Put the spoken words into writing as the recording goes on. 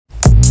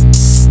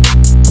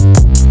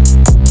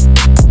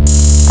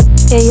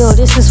Hey yo,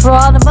 this is for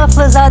all the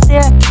mufflers out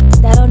there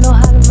that don't know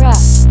how to rap.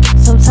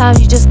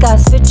 Sometimes you just gotta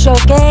switch your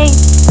game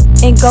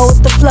and go with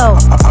the flow.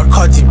 I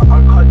caught him.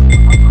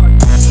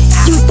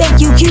 You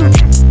think you cute,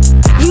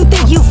 you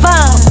think you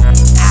fine.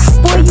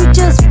 Boy, you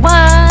just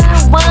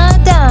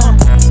wind down.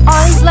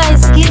 All these light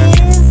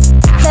skins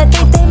that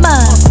think they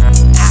mine.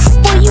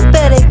 Boy, you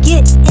better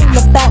get in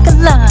the back of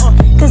line,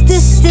 cause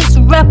this is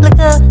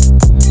Repli'ca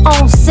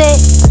on set.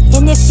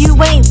 And if you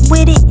ain't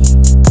with it,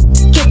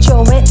 get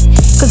your wet.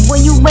 Cause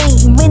boy, you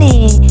ain't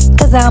winning,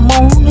 cause I'm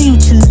on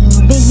YouTube.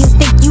 And you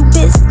think you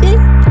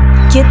biscuit?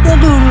 Get the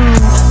doodoo.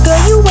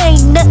 Girl, you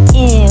ain't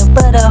nothing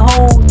but a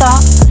whole thought,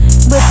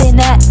 whipping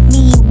at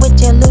me with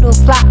your little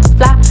flop.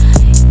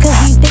 Cause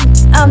you think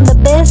I'm the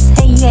best?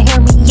 Hey, you ain't hear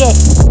me yet.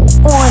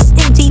 On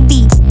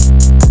MTV,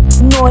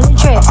 Northern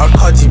Trip.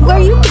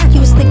 Girl, you think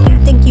you slick,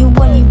 you think you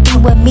wanna be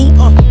with me,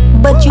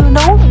 but you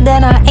know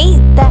that I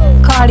ain't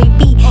that Cardi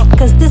B.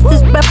 Cause this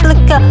is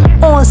Repli'ca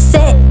on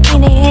set,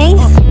 and it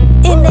ain't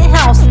in the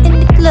house, in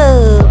the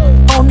club,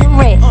 on the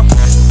rent.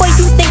 Boy,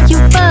 you think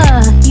you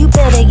fine, you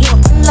better get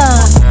in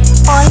line.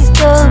 All these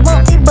girls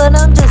want me, but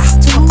I'm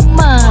just too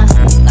mine.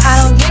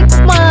 I don't drink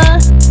wine,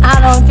 I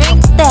don't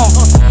drink that.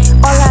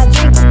 All I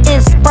drink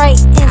is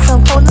Sprite and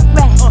some cola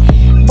rat.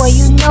 Boy,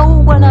 you know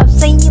what I'm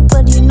saying,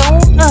 but you know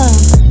none.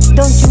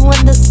 Don't you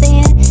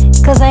understand?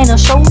 Cause I ain't a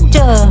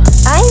soldier.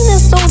 I ain't a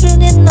soldier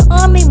in the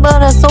army,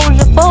 but a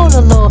soldier for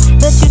the Lord.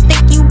 That you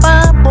think you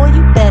fine, boy,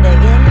 you better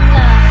get in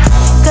line.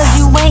 Cause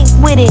you ain't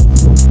with it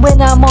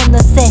when I'm on the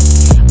set.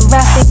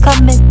 Rapping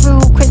coming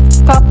through, Chris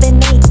popping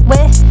ain't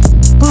wet.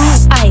 Blue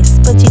ice,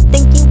 but you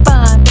think you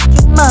fine, but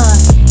you mine.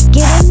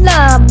 Get in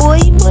line,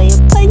 boy, you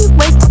waste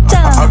your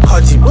time.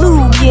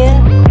 Blue,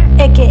 yeah,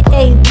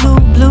 aka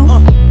blue.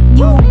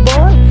 You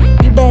boy,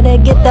 you better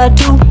get the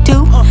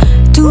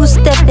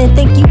two-step and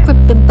think you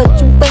gripping, but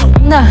you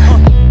ain't nah,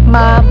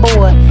 my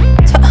boy.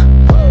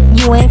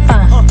 You ain't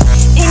fine.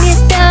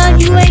 Anytime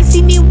you ain't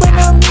see me when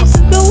I'm in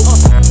school,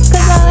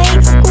 cause I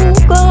ain't school,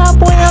 girl,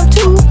 boy, I'm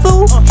too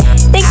fool.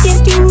 Thinking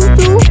you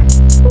do,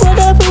 what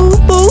a boo.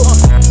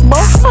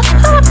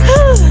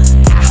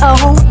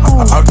 Oh,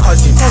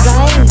 cause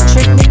I ain't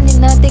tripping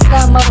and I think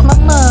I'm off my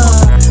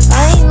mind.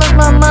 I ain't lost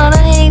my mind, I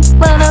ain't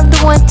fun, I'm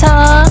doing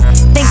time.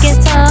 Thinking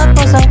time,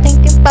 cause I'm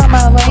thinking about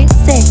my wife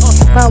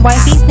sex. My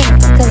wifey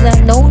thinks, cause I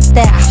know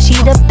that she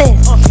the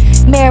best.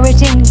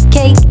 Marriage and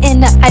cake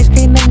and the ice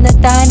cream and the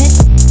dining.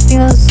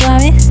 Feel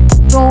slimy,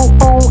 go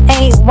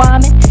ain't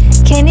rhyming.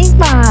 Kenny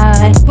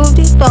rhyme,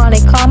 booty thought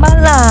they call my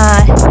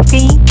line.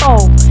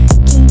 People,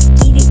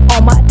 keep it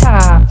on my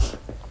time.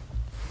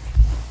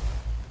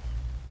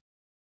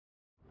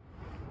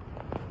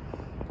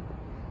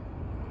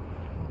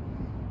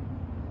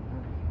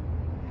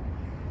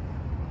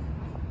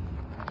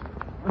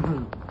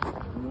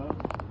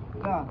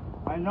 Yeah,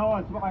 I know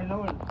it. I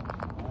know it.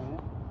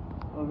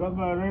 I'm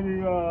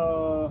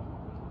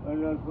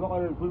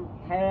already put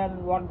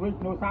 10 1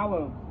 week no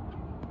shower.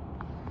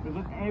 It's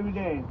every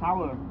day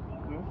shower.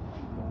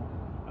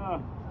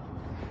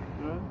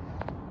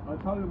 I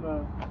told him.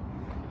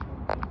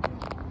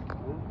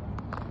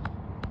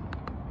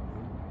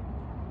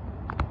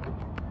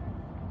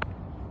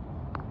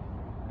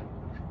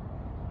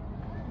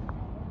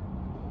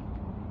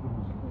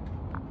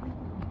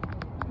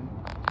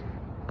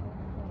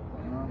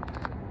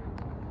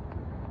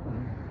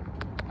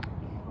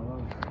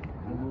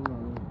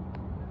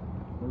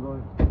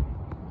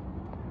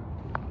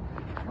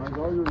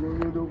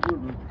 You do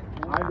good.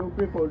 I don't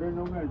people, they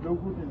don't get do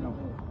good enough.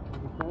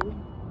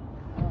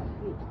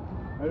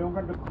 I don't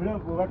get the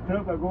club, what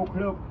club, I go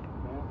club.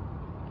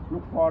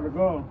 Look for the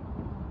girl.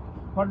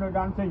 Partner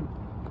dancing.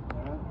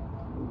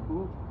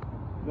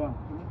 Yeah.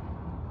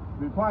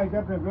 Before I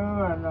get the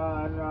girl and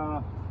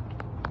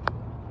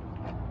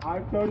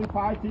I'm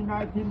 35, she's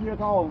 19 years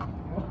old.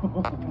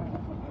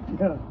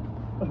 Yeah.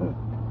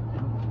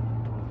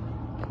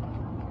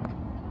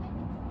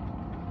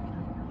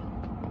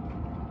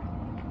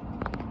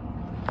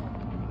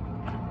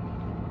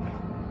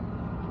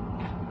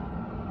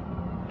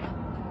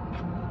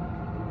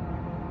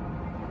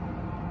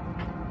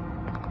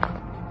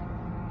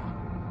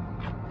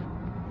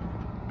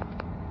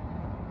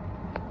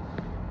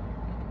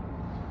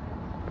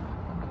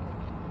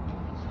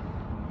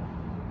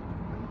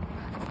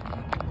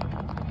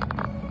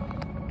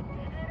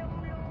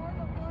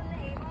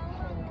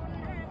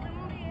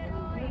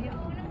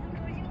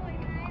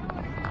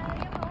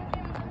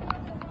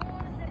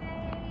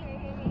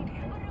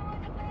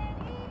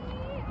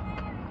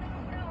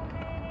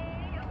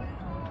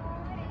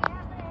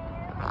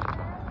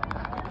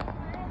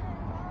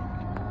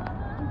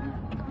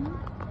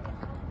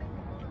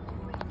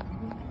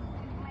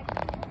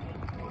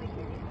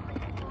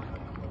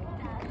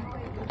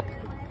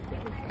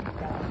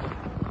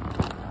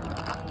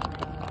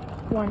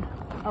 One.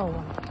 Oh,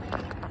 one.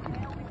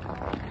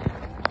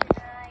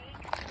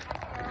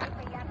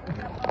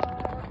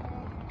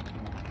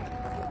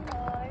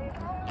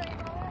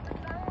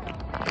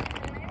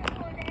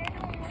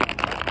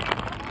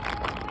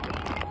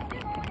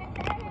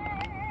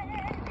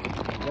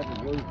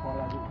 That's really far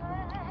like it.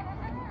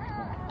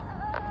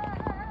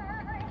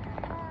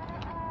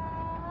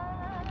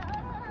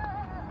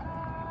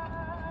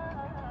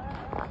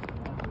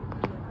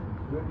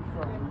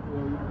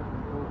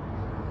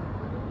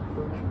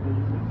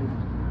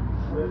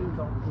 Very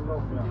strong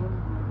slope, yeah.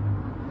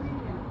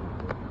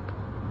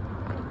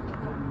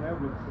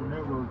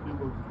 Never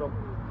people stop.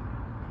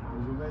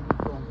 It's a very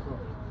strong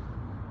slope.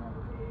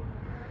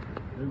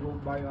 They go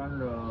by on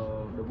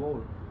the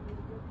boat.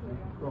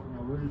 Stock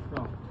are very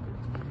strong.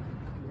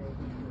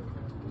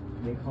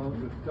 They call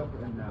the stock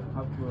and the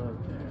upper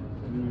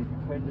the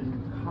pendant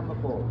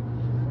chemical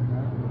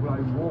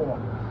like war.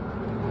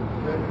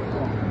 Very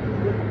strong.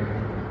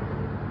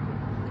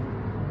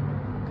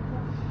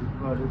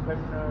 Because they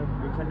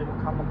can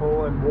chemical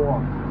and war.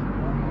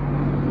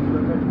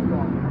 They're very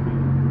strong.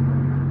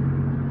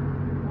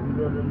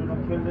 You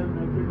don't kill them,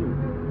 they kill you.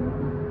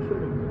 Kill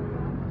them.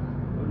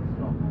 Very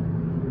strong.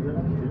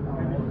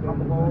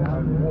 Chemical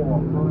and war.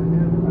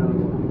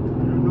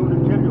 You know they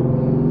kill you.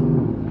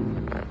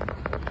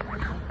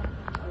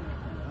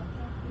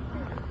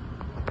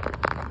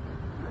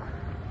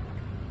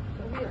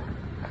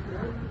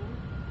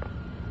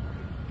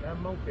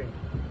 I'm okay.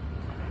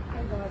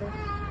 I got it.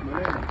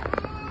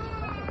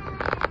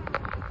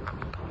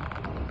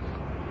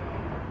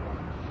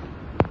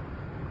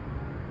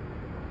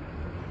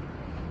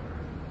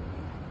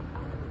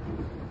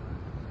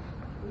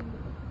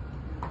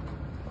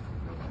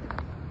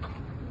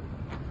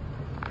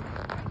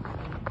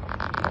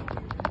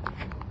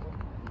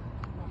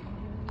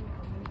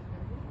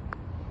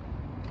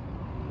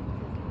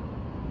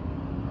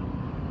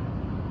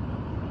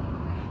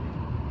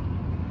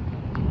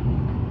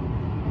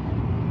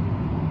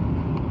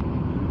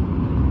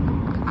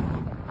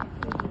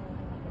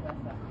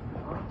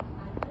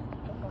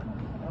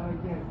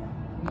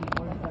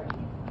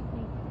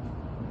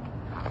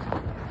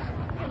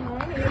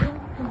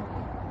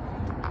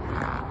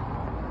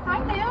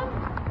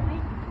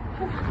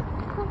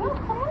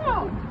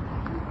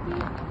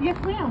 Yes,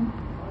 ma'am.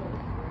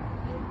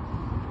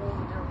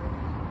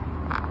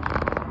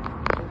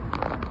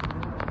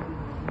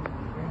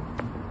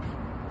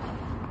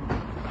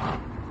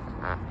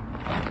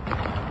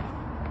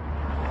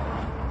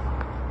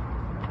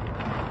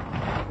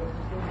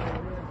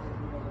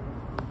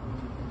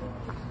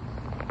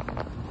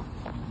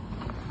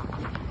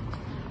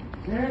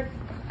 Next.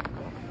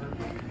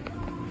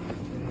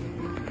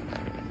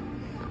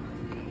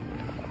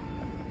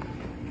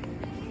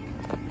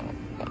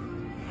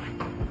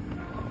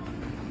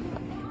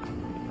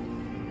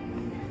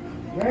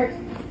 Next.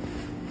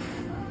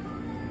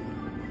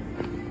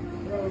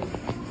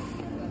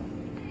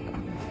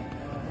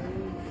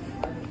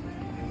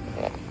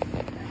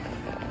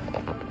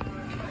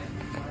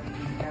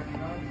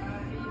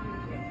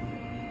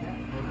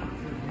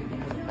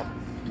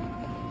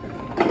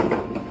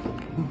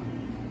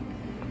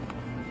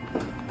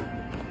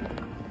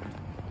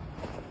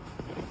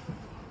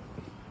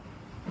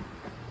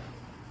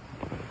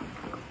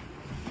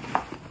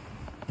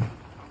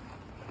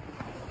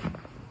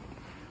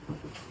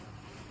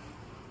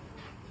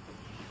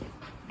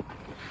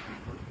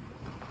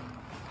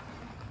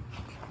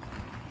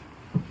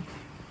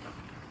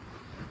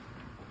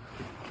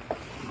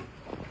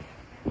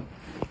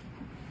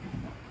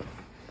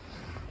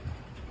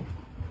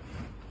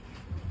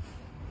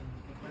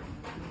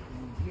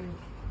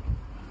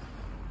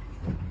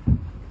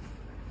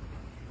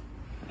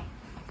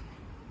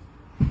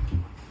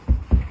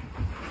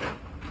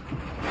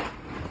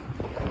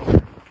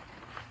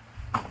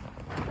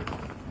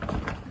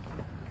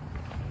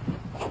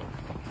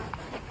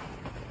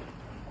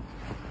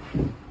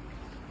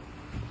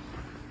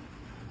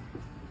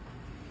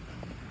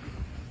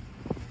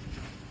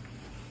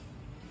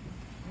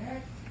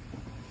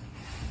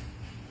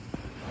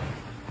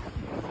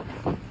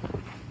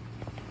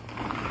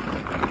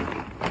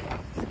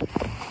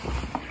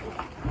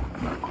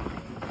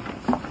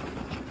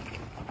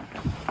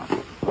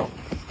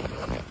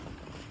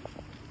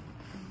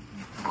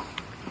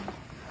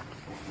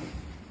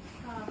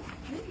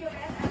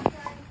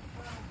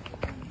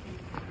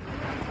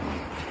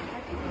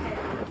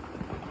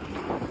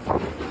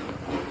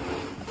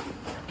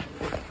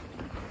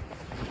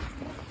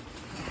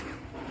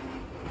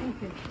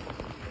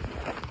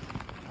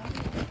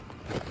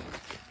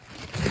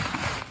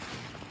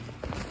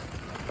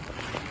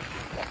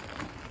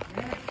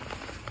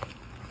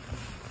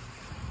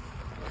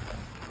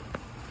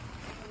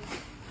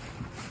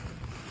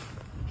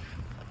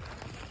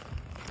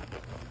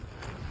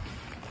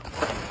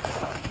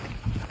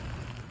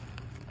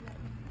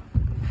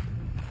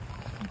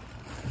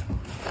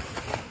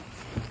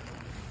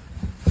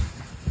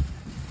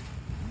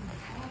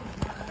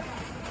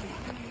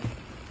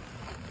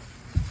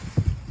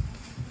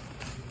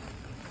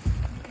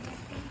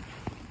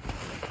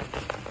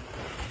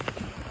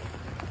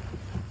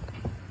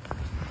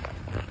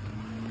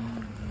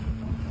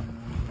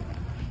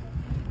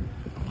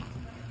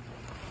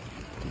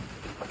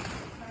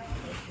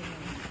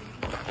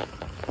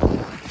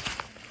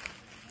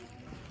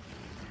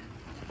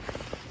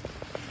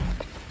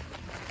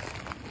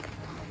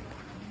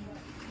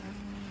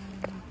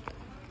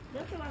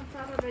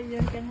 Saturday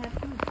you can have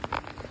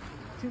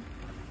two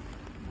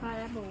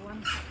pineapple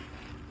one.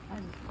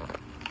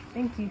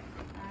 Thank you.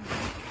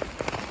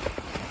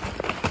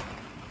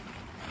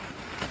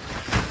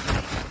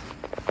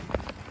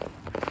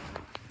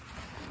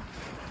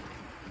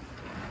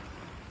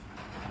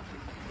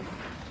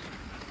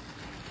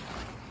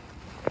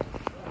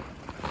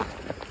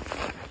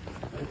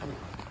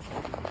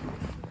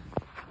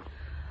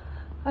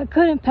 I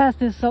couldn't pass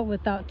this up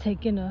without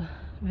taking a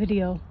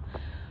video.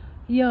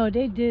 Yo,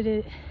 they did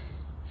it.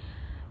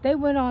 They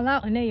went all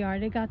out in their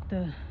yard. They got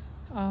the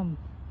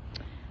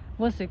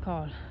what's it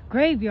called?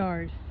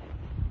 Graveyard.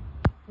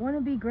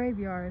 Wannabe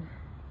graveyard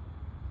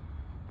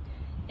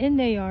in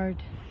their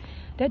yard.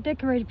 That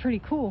decorated pretty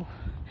cool.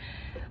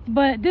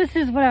 But this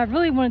is what I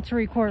really wanted to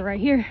record right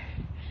here.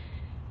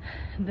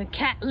 The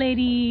cat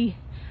lady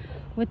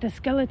with the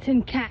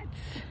skeleton cats.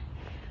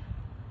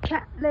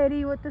 Cat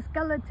lady with the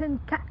skeleton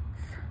cats.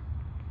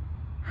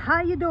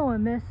 How you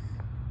doing, miss?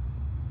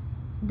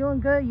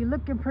 Doing good? You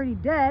looking pretty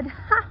dead.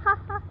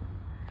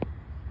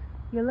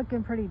 You're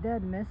looking pretty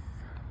dead, miss.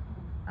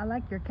 I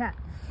like your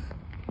cats.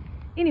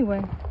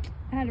 Anyway,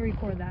 I had to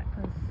record that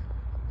because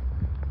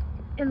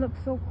it looks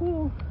so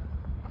cool.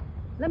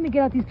 Let me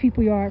get out these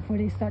people's yard before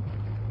they start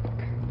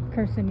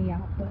cursing me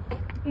out. But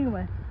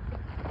anyway,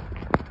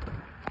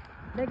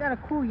 they got a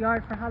cool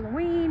yard for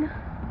Halloween.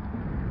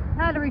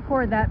 I had to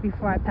record that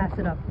before I pass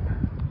it up.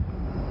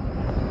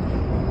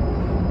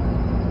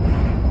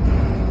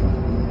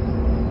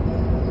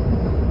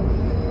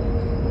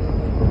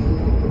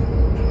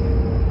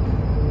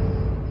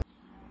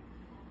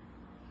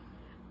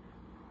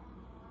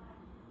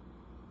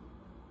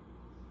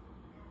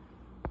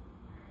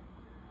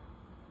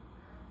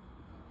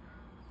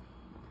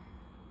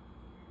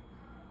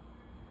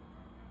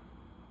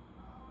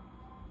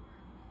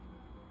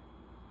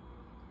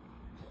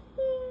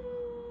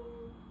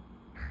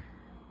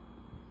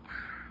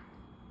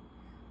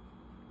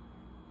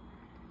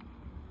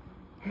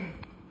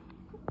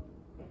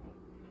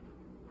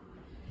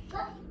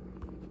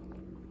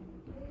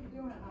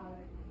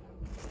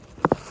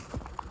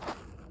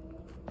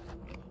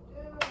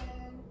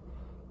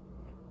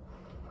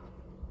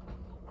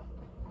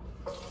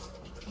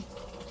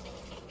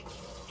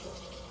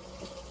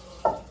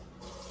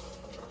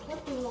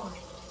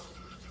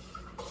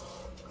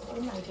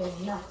 You're not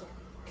getting nothing.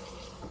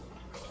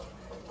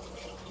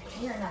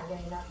 You're not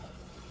getting nothing.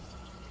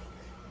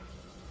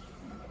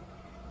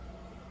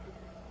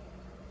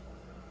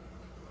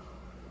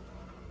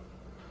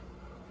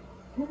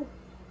 Did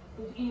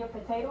you eat your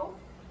potatoes?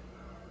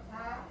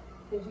 Huh?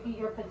 Did you eat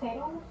your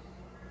potatoes?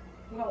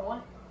 You don't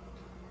want?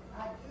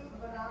 I do,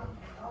 but I'm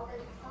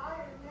already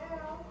tired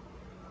now.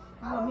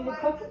 You I want me don't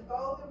to like cook the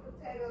golden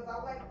potatoes. I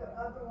like the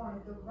other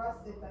ones, the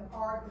russet, the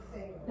hard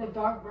potatoes. the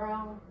dark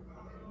brown?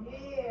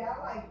 Yeah, I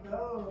like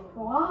those.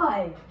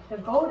 Why? The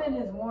golden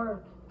is more.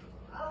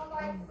 I don't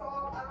like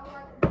soft. I don't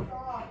like them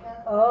soft.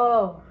 That's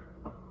Oh,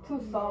 too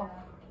soft.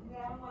 yeah,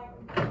 I don't like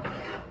them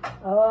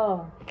soft.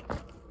 Oh.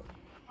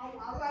 I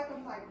like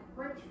them like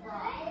French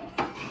fries.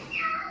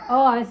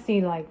 Oh, I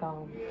see. Like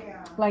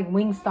Yeah. like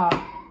Wingstop.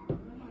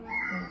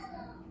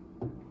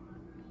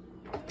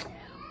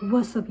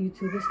 What's up,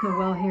 YouTube? It's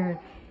Noelle here,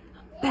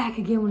 back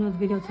again with another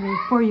video today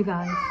for you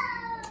guys.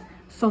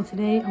 So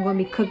today I'm gonna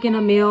be cooking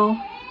a meal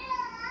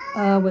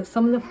with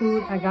some of the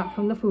food I got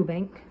from the food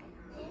bank,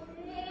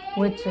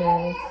 which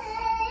is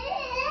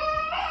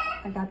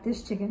I got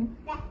this chicken,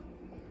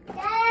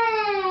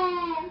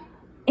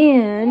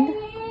 and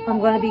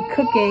I'm gonna be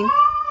cooking.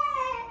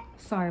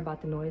 Sorry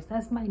about the noise.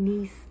 That's my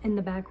niece in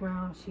the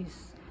background.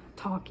 She's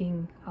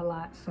talking a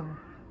lot, so.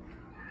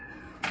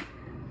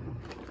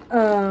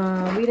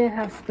 We didn't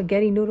have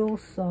spaghetti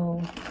noodles,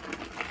 so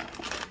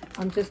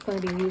I'm just going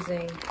to be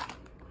using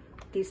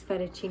these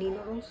fettuccine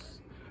noodles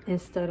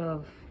instead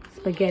of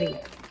spaghetti.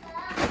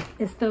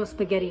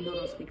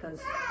 Noodles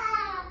because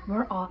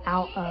we're all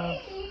out of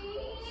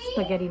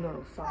spaghetti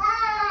noodles. So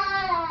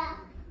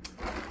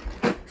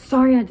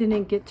sorry I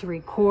didn't get to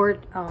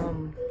record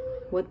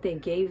what they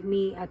gave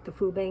me at the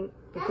food bank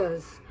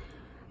because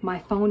my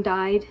phone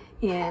died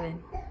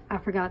and I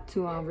forgot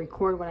to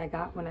record what I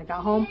got when I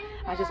got home.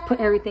 I just put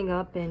everything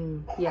up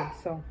and yeah,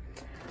 so.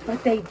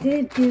 But they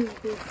did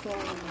give this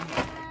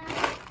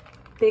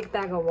big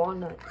bag of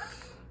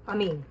walnuts. I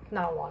mean,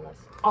 not walnuts,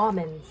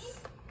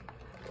 almonds.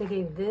 They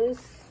gave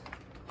this.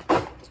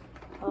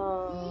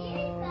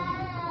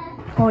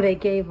 Oh, they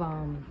gave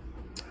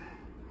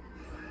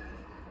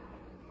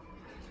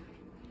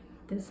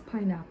this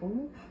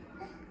pineapple.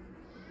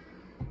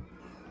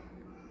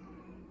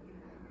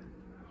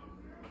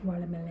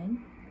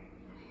 Watermelon.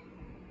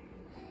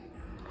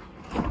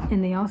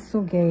 And they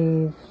also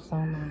gave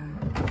some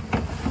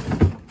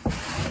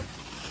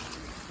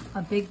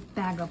a big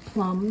bag of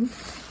plums.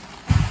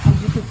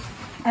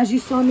 As you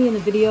saw me in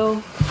the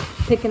video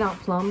picking out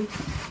plums,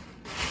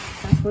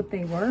 that's what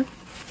they were.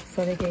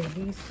 So they gave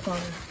these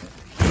plums.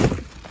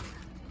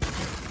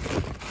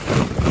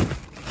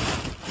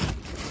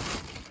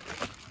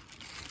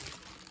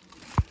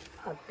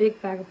 A big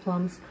bag of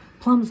plums.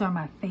 Plums are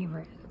my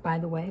favorite, by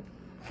the way.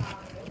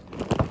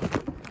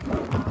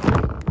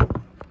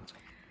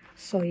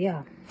 So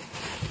yeah,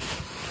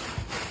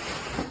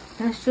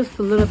 that's just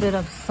a little bit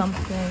of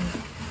something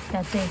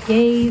that they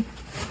gave.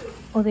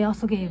 Oh, they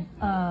also gave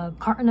a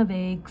carton of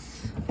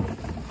eggs.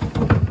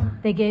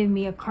 They gave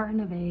me a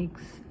carton of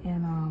eggs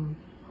and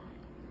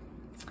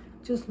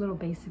just little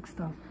basic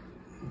stuff.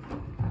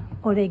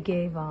 Oh, they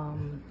gave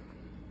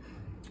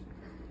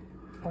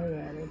Oh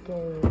yeah, they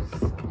gave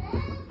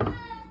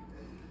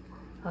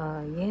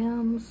some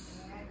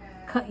yams,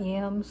 cut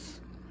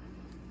yams,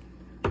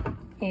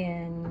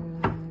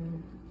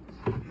 and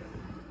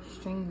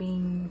string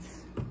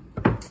beans.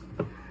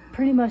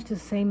 Pretty much the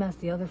same as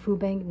the other food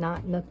bank,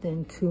 not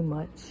nothing too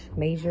much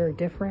major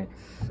difference.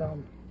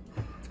 So,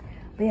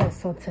 but yeah,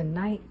 so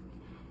tonight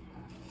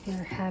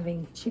they're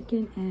having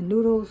chicken and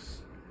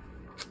noodles.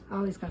 I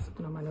always got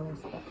something on my nose.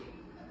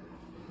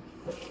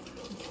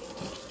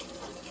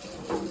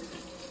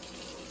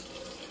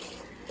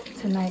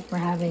 Tonight we're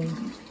having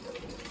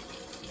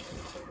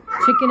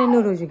chicken and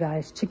noodles, you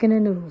guys. Chicken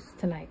and noodles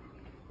tonight.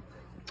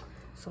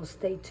 So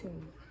stay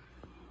tuned.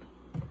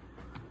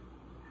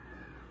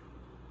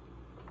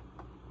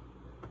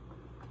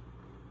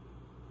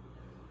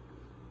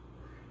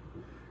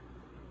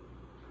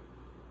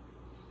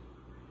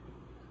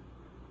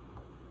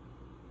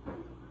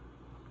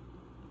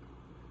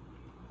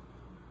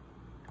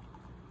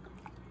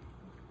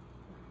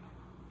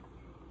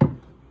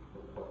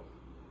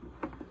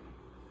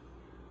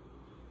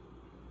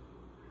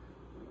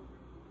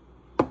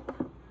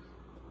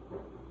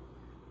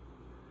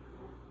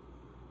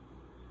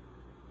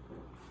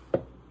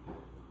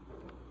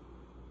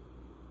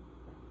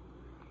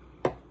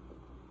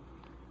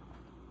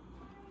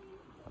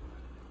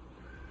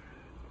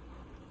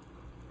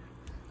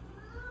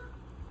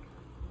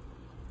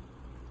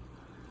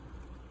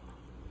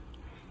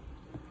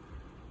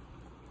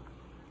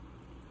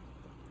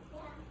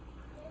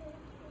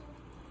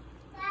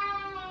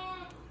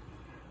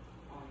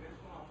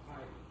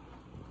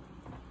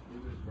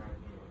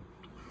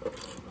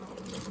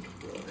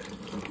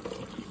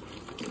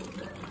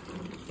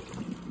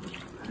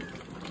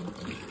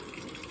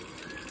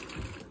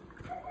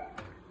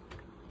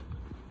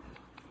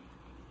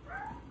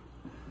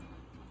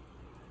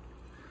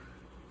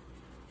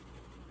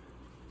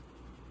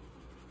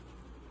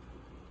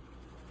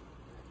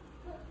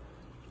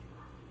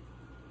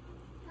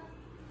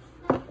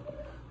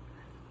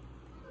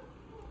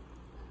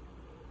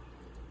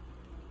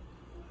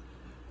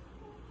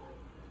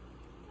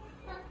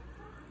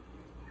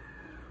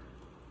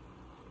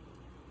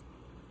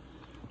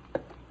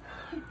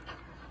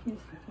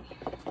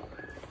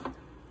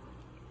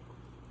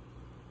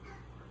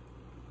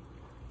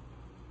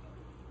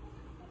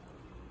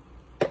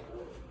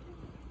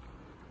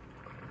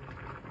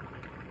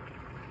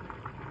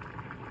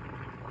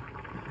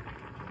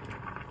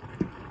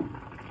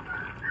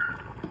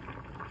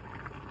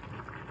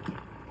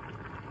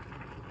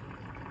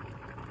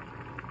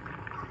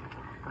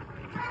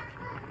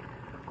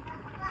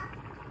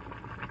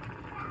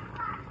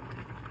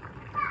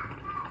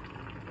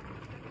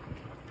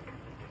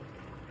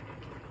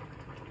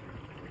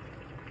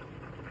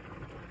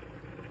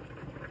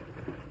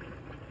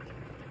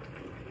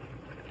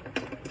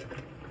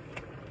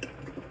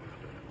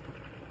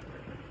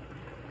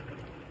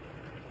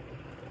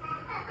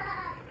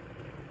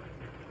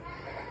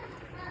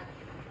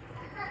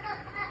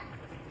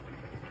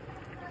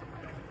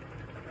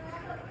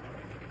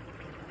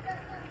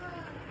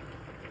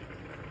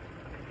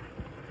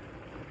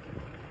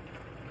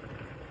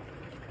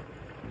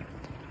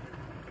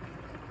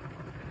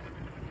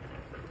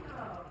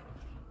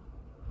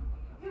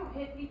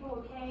 Hit people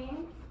with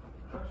canes.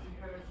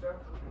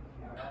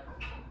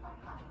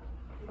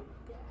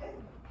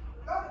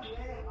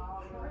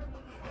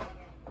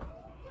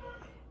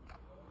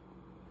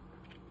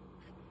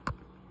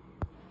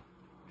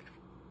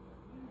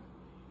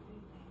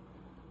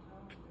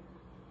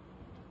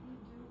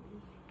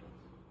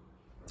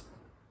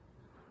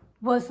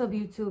 What's up,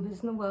 YouTube?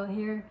 It's Noelle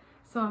here.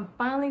 So I'm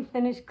finally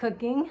finished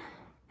cooking.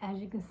 As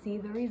you can see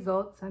the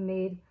results, I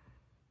made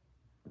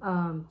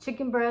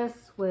chicken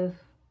breasts with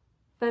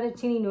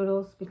fettuccine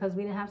noodles because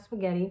we didn't have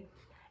spaghetti,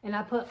 and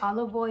I put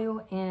olive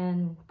oil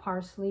and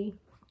parsley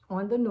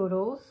on the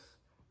noodles,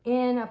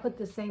 and I put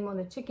the same on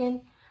the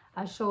chicken.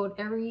 I showed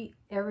every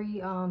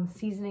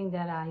seasoning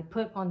that I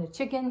put on the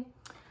chicken,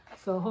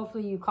 so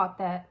hopefully you caught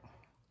that,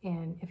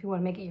 and if you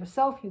want to make it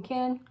yourself, you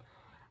can.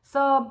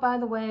 So by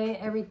the way,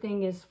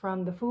 everything is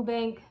from the food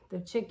bank, the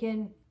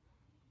chicken,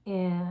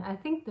 and I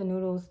think the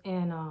noodles,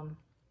 and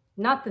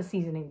not the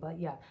seasoning, but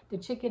yeah, the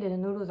chicken and the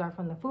noodles are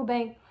from the food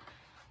bank.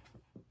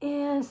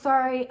 And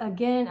sorry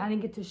again, I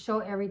didn't get to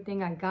show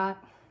everything I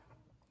got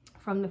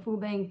from the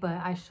food bank, but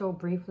I showed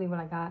briefly what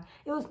I got.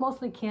 It was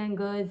mostly canned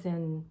goods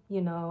and,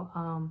 you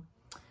know,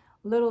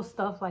 little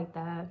stuff like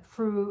that,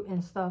 fruit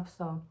and stuff.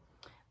 So,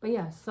 but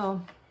yeah, so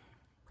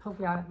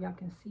hopefully y'all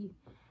can see.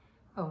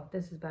 Oh,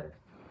 this is better.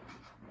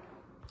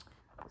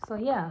 So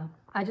yeah,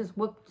 I just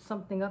whipped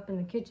something up in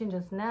the kitchen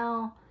just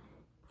now,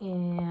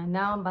 and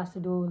now I'm about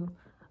to do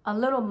a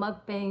little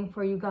mukbang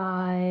for you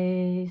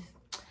guys.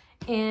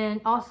 And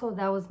also,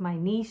 that was my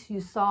niece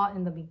you saw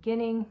in the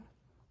beginning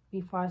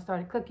before I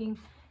started cooking.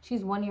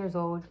 She's 1 year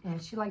old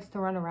and she likes to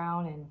run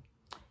around and,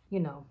 you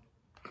know,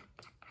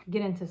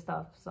 get into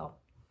stuff. So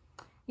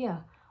yeah,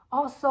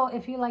 also,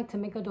 if you like to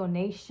make a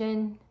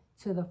donation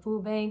to the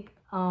food bank,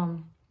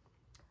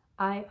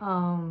 I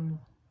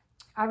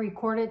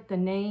recorded the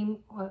name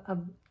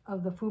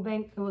of the food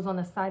bank. It was on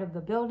the side of the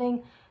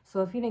building.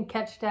 So if you didn't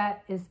catch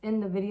that, it's in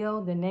the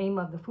video, the name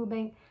of the food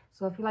bank.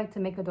 So if you'd like to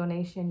make a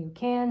donation, you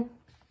can.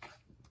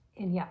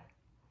 And yeah,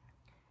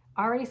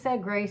 I already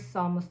said grace, so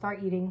I'm gonna start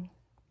eating.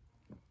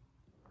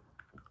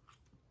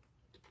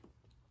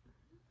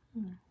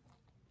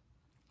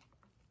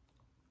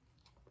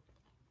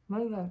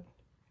 Really good.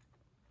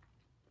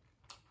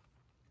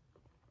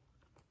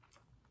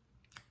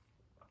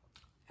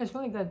 It's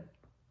really good.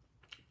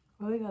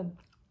 Really good.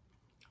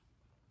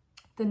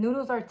 The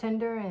noodles are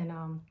tender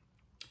and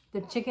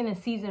the chicken is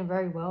seasoned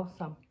very well.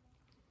 So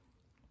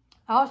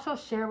I also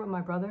share with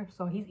my brother,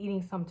 so he's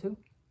eating some too.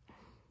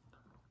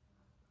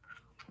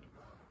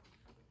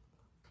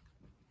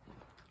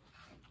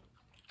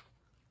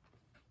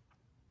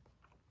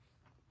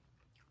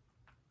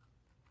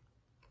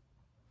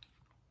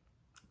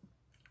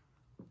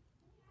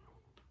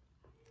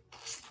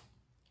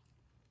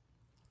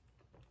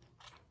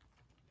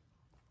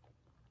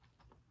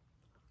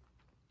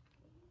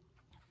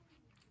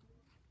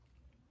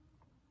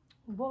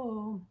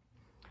 Whoa,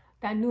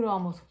 that noodle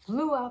almost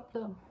flew out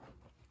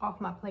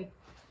off my plate.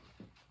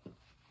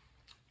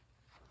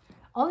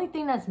 Only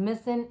thing that's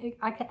missing,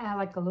 I could add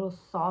like a little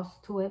sauce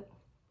to it,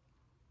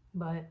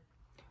 but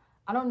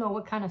I don't know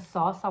what kind of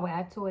sauce I would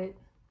add to it.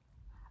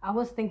 I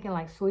was thinking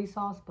like soy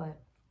sauce, but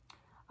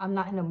I'm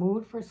not in the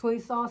mood for soy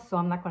sauce, so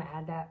I'm not going to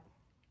add that.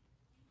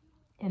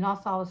 And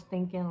also I was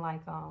thinking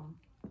like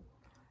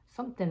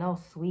something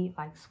else sweet,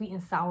 like sweet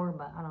and sour,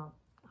 but I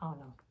don't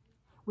know.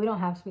 We don't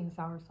have sweet and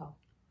sour, so.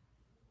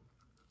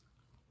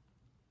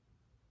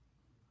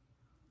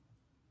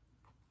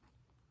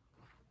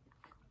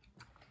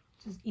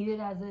 Just eat it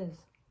as is.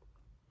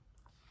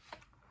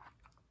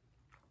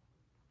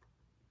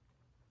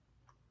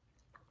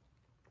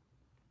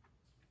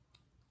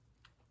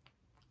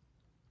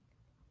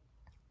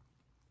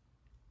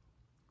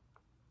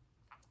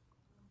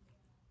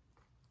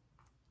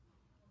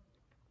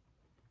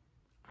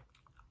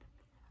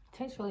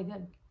 Tastes really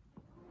good.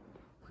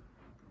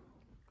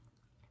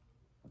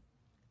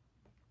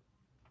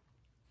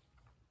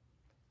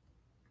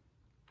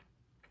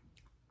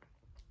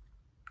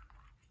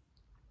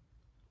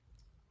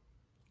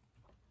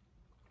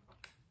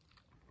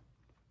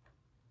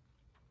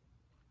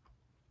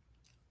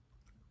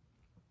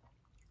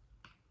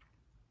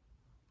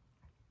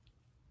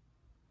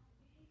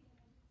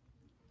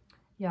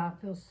 Yeah,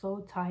 I feel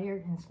so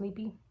tired and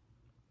sleepy.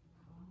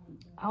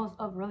 I was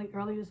up really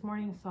early this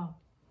morning, so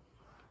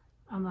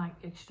I'm like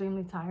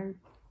extremely tired.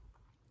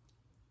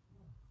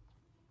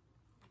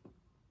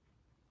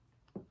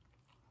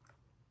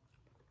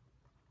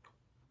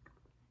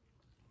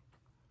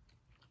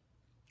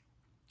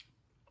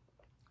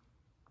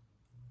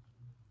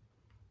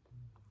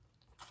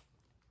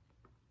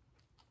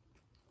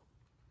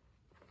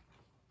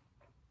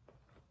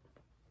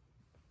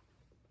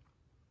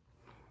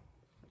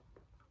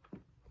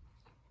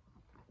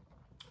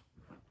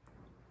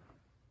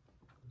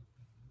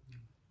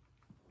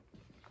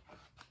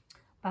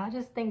 But I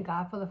just thank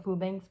God for the food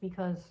banks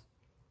because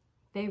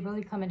they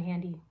really come in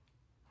handy.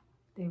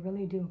 They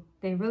really do.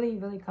 They really,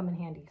 really come in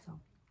handy. So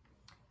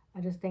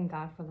I just thank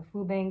God for the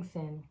food banks,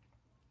 and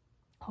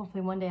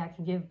hopefully one day I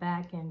can give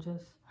back and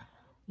just,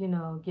 you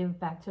know, give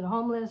back to the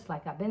homeless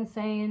like I've been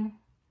saying.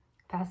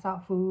 Pass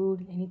out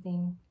food,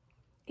 anything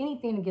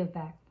to give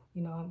back.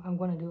 You know, I'm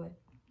going to do it.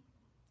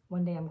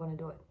 One day I'm going to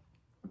do it.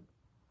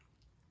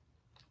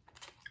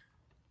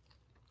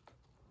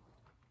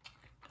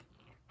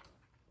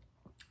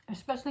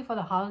 Especially for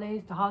the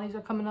holidays. The holidays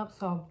are coming up,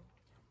 so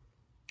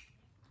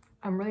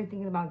I'm really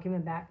thinking about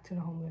giving back to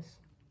the homeless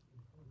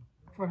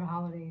for the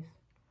holidays.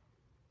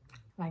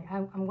 Like,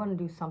 I'm going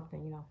to do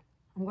something, you know.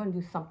 I'm going to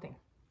do something.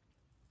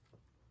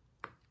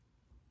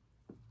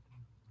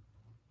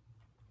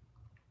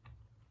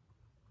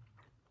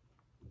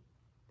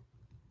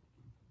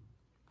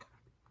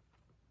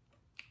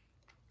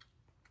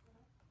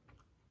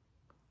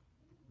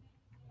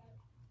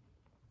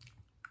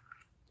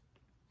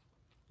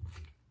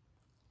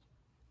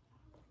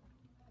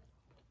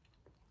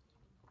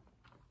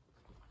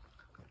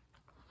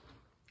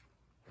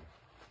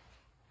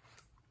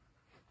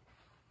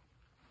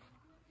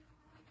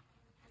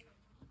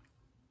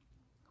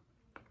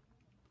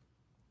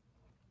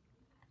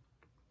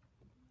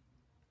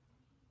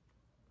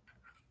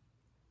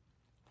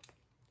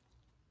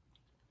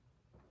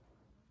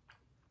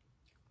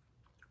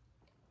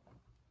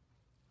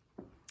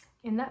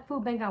 And that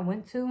food bank I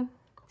went to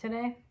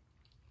today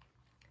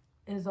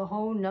is a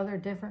whole nother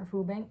different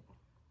food bank.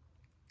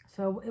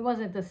 So it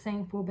wasn't the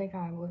same food bank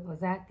I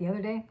was at the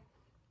other day.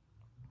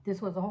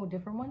 This was a whole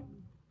different one.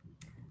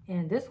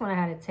 And this one I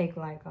had to take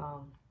like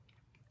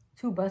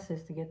 2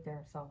 buses to get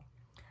there. So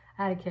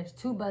I had to catch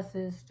 2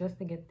 buses just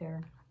to get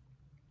there.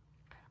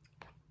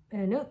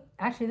 And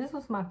actually, this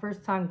was my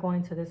first time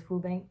going to this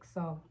food bank.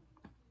 So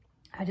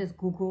I just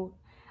Googled.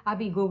 I'd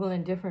be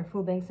Googling different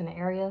food banks in the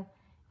area.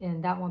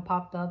 And that one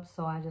popped up.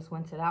 So I just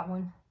went to that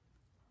one.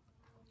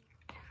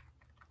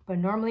 But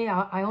normally,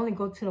 I only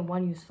go to the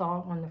one you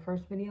saw on the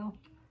first video.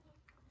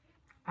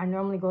 I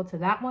normally go to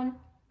that one.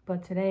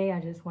 But today I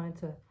just wanted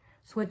to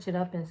switch it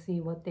up and see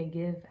what they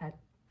give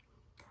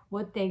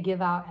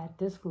out at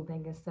this food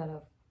bank instead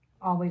of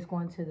always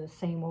going to the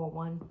same old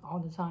one all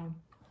the time.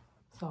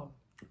 So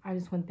I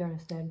just went there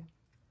instead.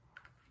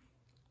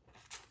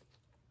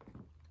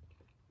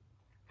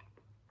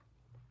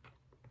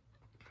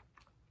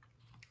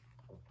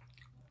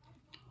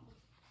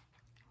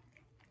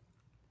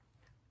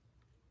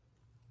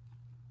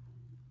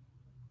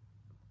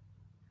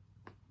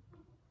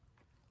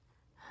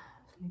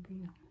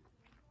 Sleepy.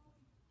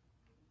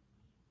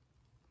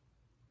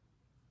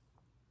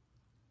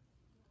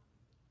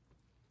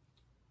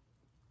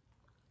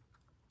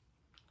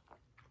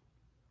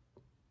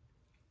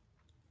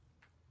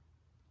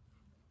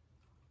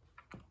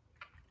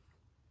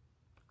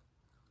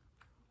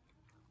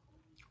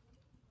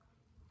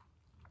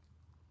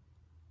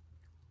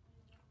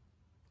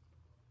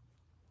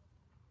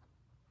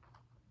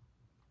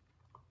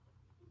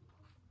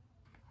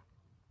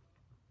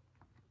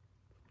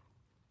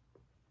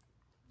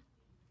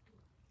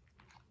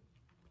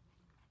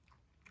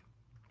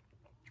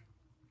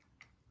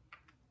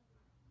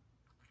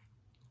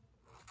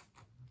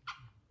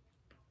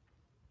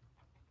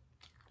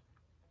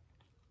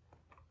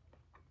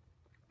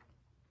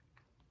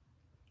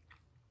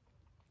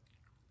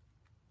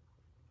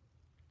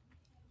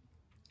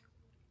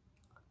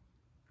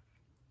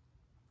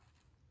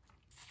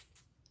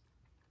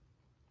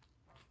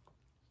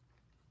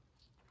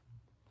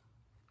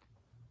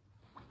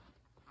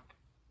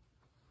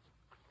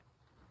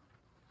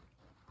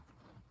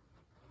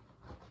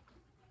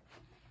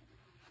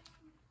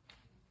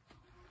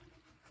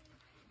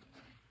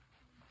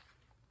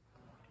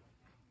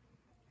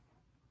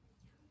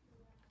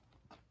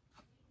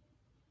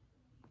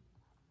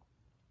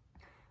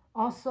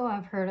 Also,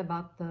 I've heard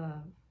about the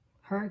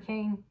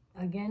hurricane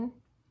again,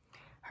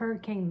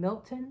 Hurricane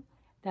Milton,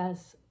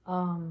 that's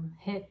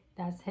hit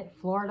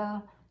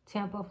Florida,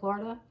 Tampa,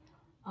 Florida.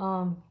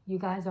 You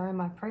guys are in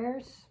my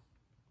prayers.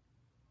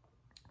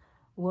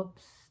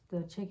 Whoops,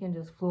 the chicken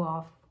just flew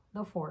off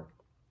the fork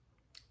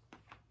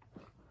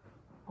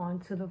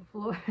onto the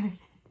floor.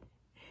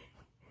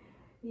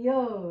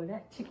 Yo,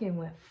 that chicken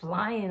went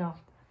flying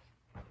off.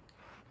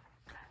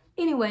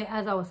 Anyway,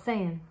 as I was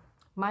saying,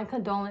 my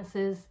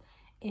condolences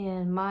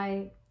and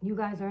you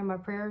guys are in my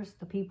prayers,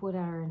 the people that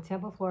are in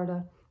Tampa,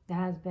 Florida, that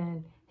has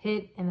been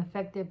hit and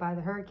affected by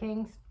the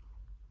hurricanes,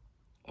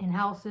 and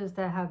houses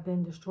that have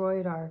been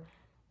destroyed or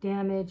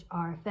damaged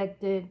or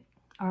affected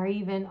or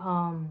even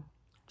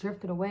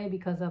drifted away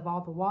because of all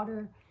the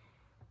water.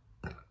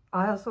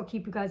 I also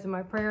keep you guys in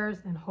my prayers,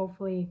 and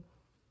hopefully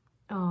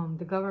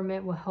the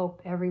government will help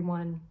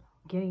everyone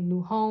getting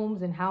new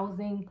homes and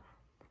housing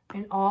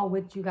and all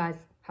which you guys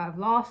have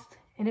lost.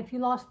 And if you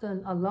lost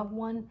a loved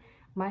one,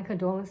 my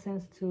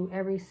condolences to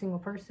every single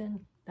person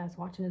that's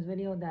watching this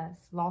video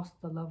that's lost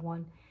a loved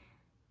one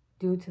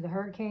due to the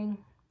hurricane.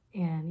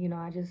 And you know,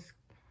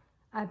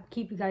 I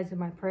keep you guys in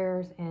my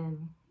prayers,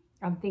 and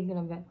I'm thinking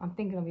of it. I'm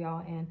thinking of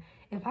y'all, and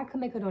if I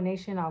could make a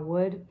donation, I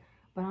would,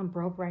 but I'm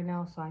broke right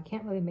now, so I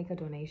can't really make a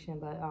donation.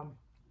 But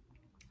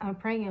I'm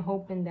praying and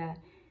hoping that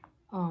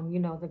you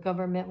know, the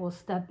government will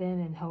step in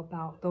and help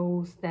out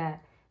those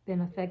that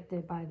been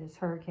affected by this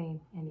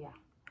hurricane. And yeah,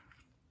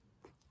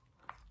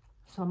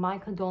 so my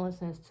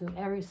condolences to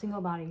every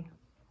single body.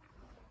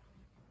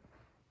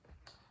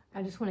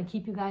 I just want to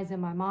keep you guys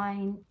in my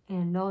mind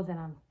and know that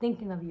I'm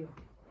thinking of you.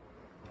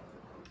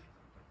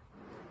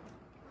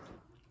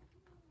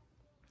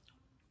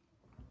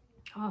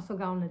 I also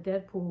got on the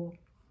Deadpool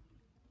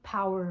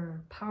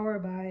power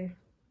by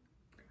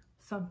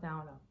something, I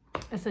don't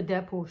know. It's a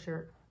Deadpool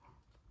shirt,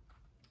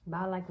 but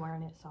I like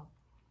wearing it, so.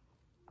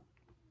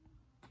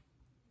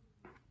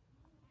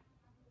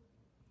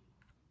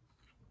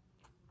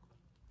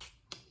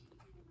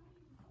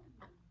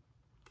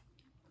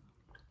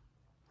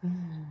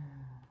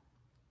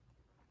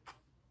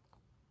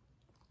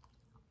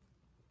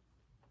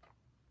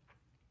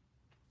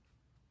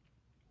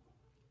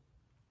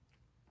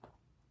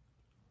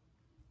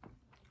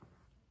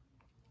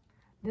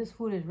 This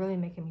food is really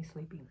making me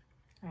sleepy.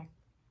 All right.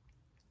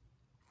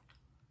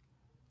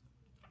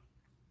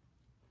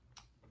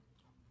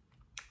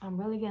 I'm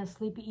really getting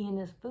sleepy eating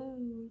this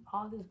food,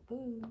 all this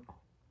food.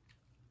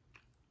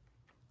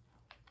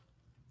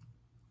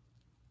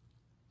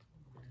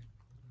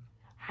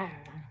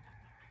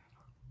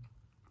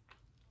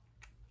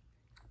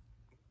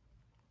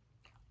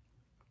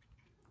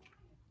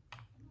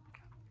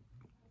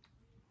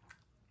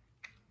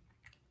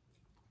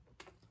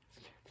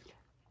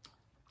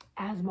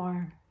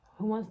 Asmar.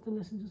 Who wants to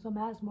listen to some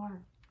Asmar?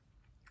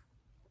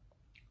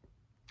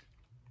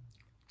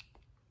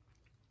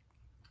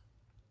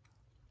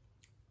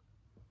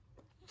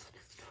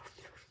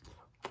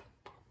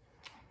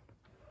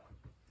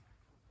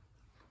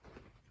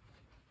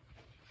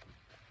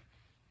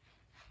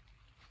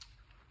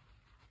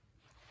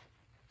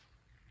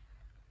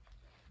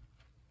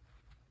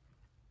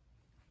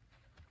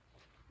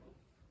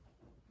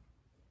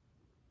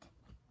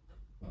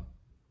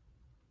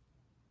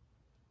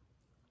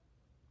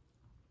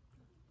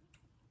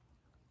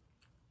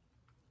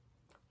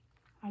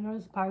 know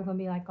this is probably gonna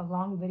be like a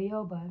long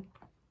video, but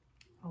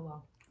oh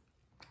well.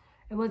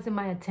 It wasn't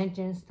my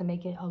intentions to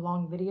make it a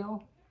long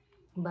video,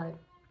 but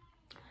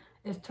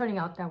it's turning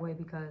out that way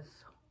because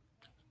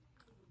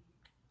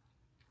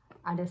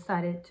I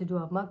decided to do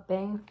a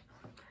mukbang.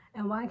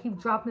 And why I keep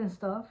dropping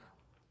stuff?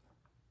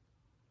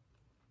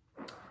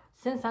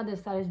 Since I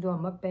decided to do a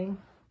mukbang,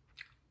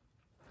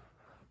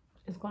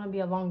 it's gonna be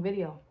a long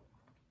video.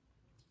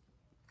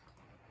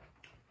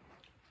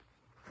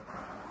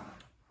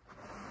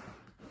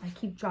 I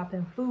keep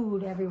dropping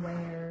food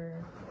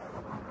everywhere.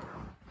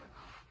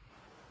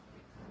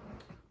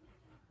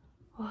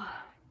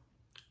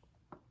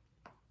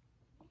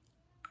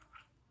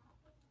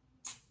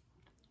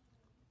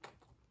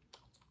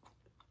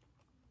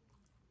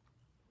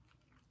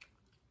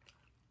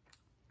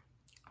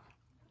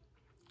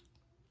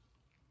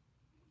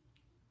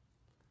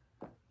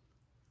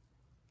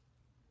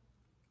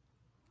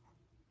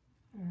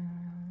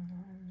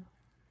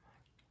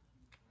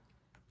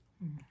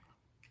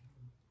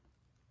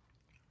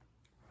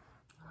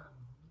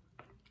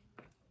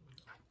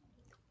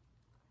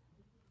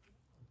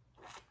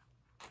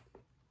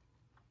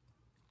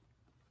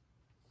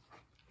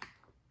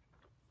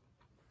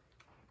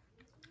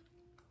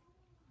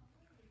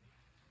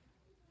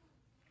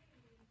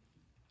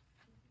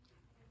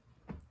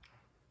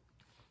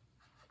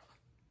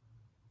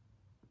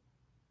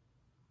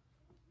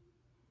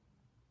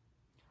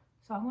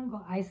 So I want to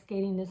go ice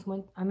skating this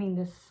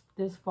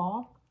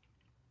fall.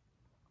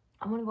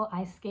 I want to go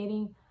ice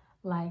skating,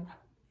 like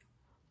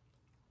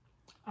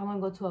I want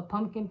to go to a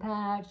pumpkin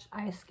patch,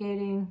 ice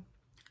skating,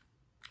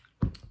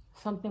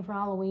 something for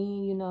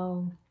Halloween, you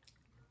know.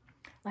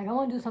 Like I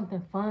want to do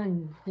something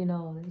fun, you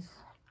know.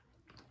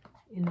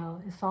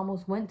 It's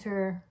almost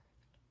winter,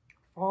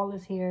 fall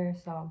is here,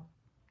 so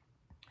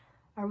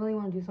I really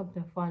want to do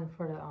something fun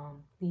for the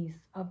these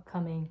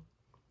upcoming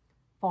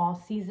fall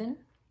season.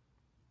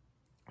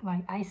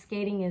 Like ice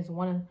skating is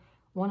one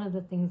of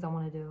the things I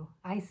want to do.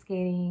 Ice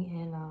skating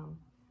and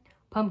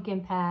pumpkin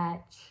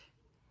patch.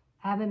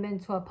 I haven't been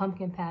to a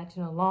pumpkin patch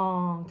in a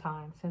long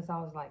time, since I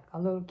was like a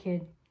little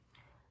kid.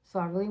 So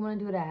I really want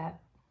to do that.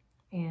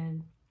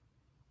 And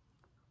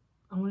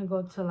I want to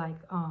go to like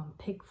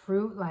pick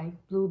fruit, like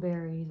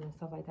blueberries and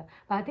stuff like that.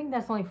 But I think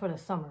that's only for the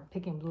summer,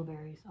 picking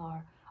blueberries.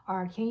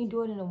 Or can you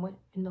do it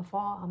in the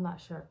fall? I'm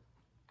not sure.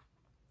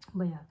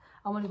 But yeah,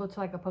 I want to go to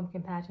like a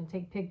pumpkin patch and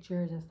take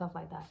pictures and stuff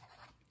like that.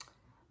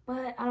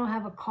 But I don't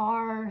have a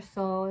car,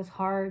 so it's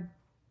hard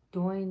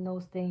doing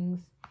those things.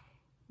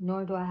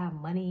 Nor do I have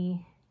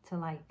money to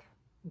like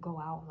go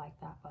out like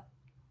that. But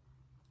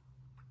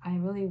I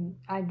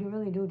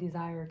really do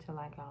desire to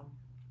like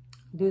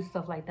do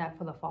stuff like that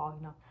for the fall,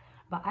 you know.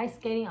 But ice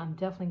skating, I'm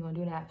definitely gonna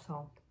do that.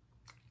 So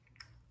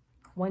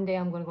one day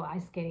I'm gonna go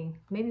ice skating,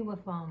 maybe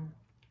with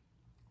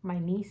my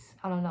niece.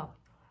 I don't know.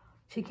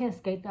 She can't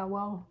skate that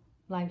well.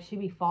 Like she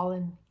be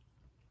falling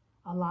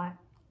a lot.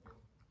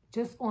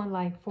 Just on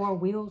like 4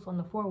 wheels, on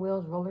the 4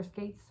 wheels roller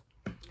skates,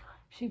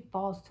 she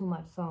falls too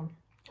much. So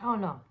I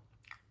don't know.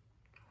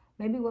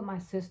 Maybe with my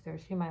sister,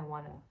 she might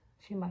wanna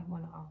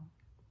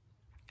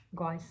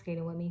go ice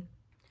skating with me.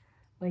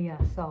 But yeah,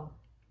 so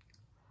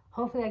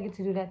hopefully I get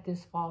to do that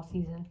this fall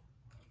season.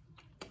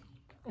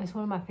 It's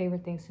one of my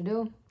favorite things to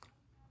do,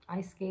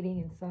 ice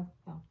skating and stuff.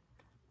 So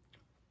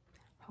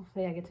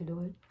hopefully I get to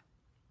do it.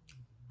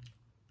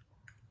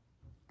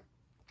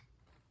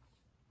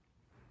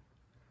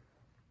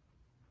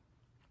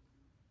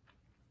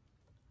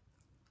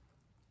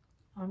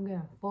 I'm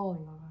getting full,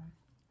 you guys.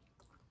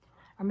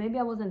 Or maybe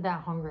I wasn't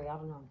that hungry. I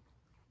don't know.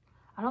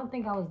 I don't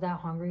think I was that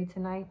hungry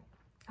tonight.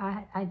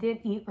 I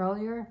did eat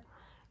earlier,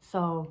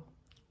 so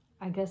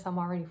I guess I'm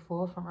already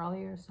full from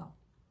earlier. So,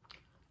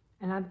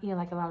 and I'm eating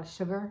like a lot of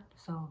sugar.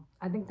 So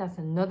I think that's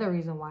another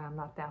reason why I'm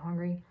not that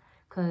hungry,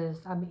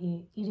 because I've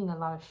been eating a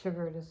lot of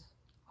sugar this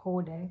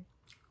whole day.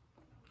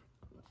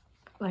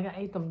 Like I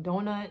ate them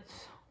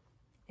donuts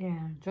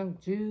and junk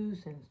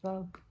juice and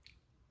stuff.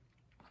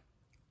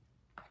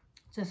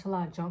 Just a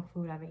lot of junk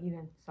food I've been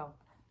eating, so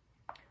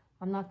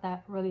I'm not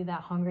really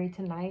that hungry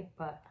tonight.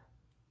 But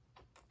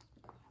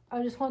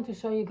I just wanted to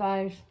show you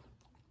guys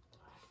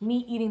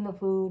me eating the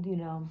food, you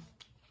know,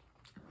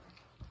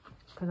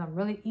 because I'm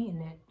really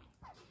eating it.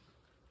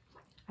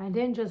 I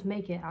didn't just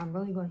make it, I'm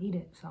really gonna eat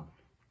it. So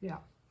yeah,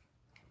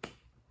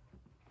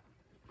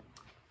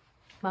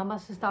 I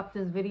must stop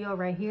this video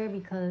right here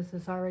because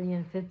it's already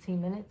in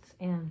 15 minutes,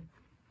 and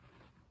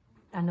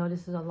I know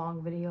this is a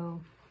long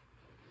video.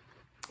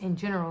 In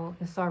general,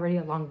 it's already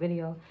a long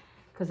video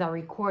because I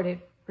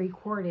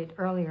recorded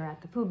earlier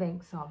at the food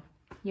bank. So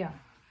yeah.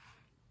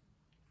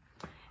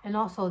 And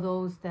also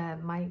those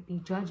that might be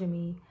judging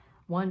me,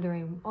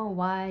 wondering, oh,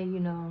 why, you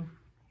know,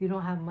 you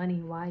don't have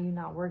money, why are you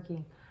not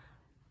working?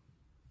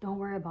 Don't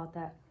worry about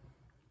that.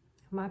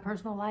 My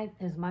personal life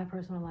is my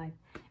personal life.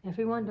 If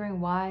you're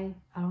wondering why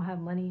I don't have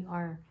money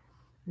or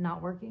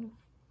not working,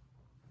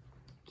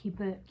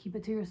 keep it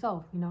to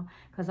yourself, you know,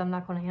 because I'm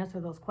not going to answer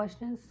those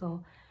questions.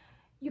 So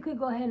you could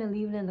go ahead and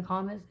leave it in the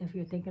comments if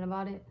you're thinking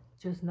about it.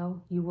 Just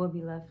know you will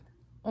be left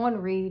on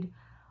read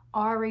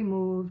are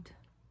removed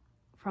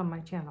from my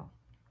channel.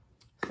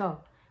 So,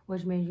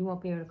 which means you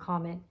won't be able to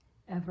comment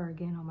ever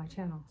again on my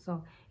channel.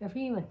 So if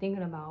you're even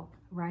thinking about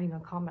writing a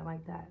comment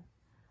like that,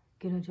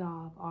 get a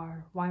job,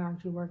 or why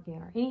aren't you working,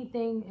 or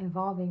anything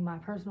involving my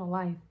personal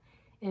life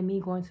and me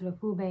going to the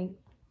food bank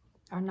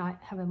or not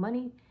having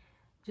money,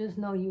 just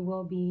know you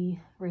will be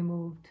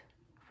removed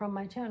from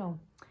my channel.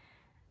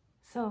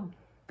 So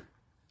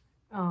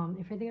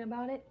if you're thinking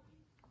about it,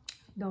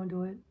 don't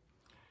do it.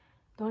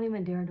 Don't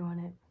even dare doing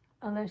it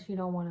unless you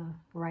don't want to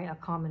write a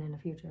comment in the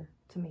future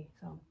to me.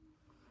 So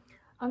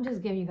I'm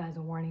just giving you guys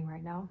a warning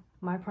right now.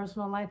 My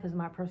personal life is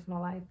my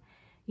personal life.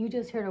 You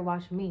just here to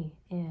watch me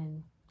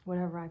and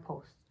whatever I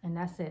post, and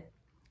that's it.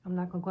 I'm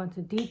not going to go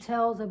into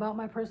details about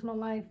my personal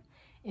life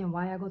and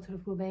why I go to the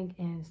food bank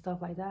and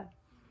stuff like that.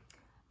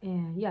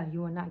 And yeah,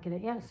 you will not get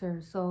an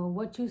answer. So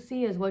what you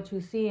see is what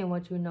you see, and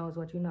what you know is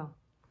what you know.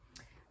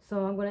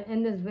 So I'm going to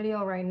end this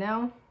video right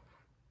now,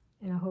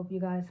 and I hope you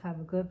guys have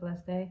a good,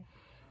 blessed day.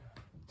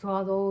 To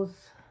all those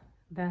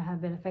that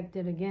have been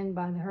affected again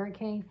by the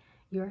hurricane,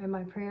 you're in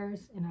my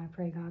prayers, and I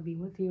pray God be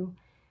with you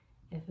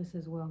if it's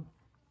His will.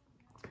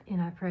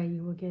 And I pray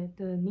you will get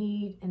the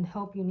need and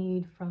help you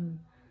need from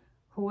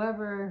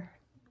whoever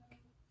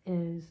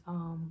is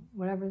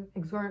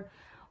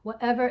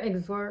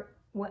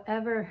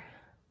whatever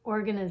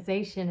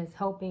organization is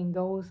helping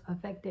those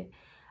affected.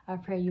 I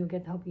pray you will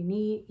get the help you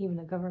need, even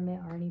the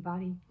government or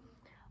anybody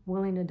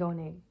willing to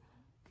donate.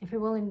 If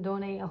you're willing to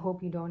donate, I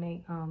hope you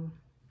donate.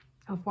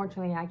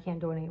 Unfortunately, I can't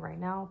donate right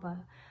now, but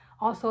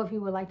also if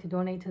you would like to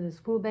donate to this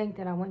food bank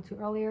that I went to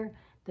earlier,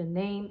 the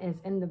name is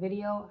in the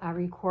video. I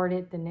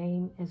recorded, the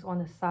name is on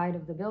the side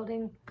of the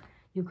building.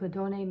 You could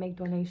donate, make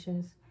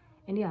donations,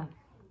 and yeah.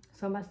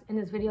 So I'm in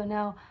this video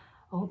now.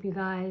 I hope you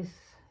guys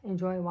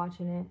enjoy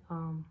watching it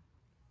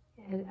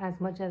as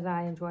much as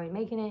I enjoyed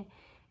making it.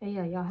 And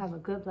yeah, y'all have a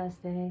good,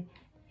 blessed day,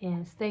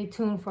 and stay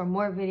tuned for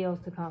more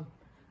videos to come.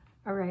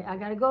 All right, I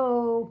gotta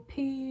go.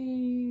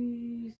 Peace.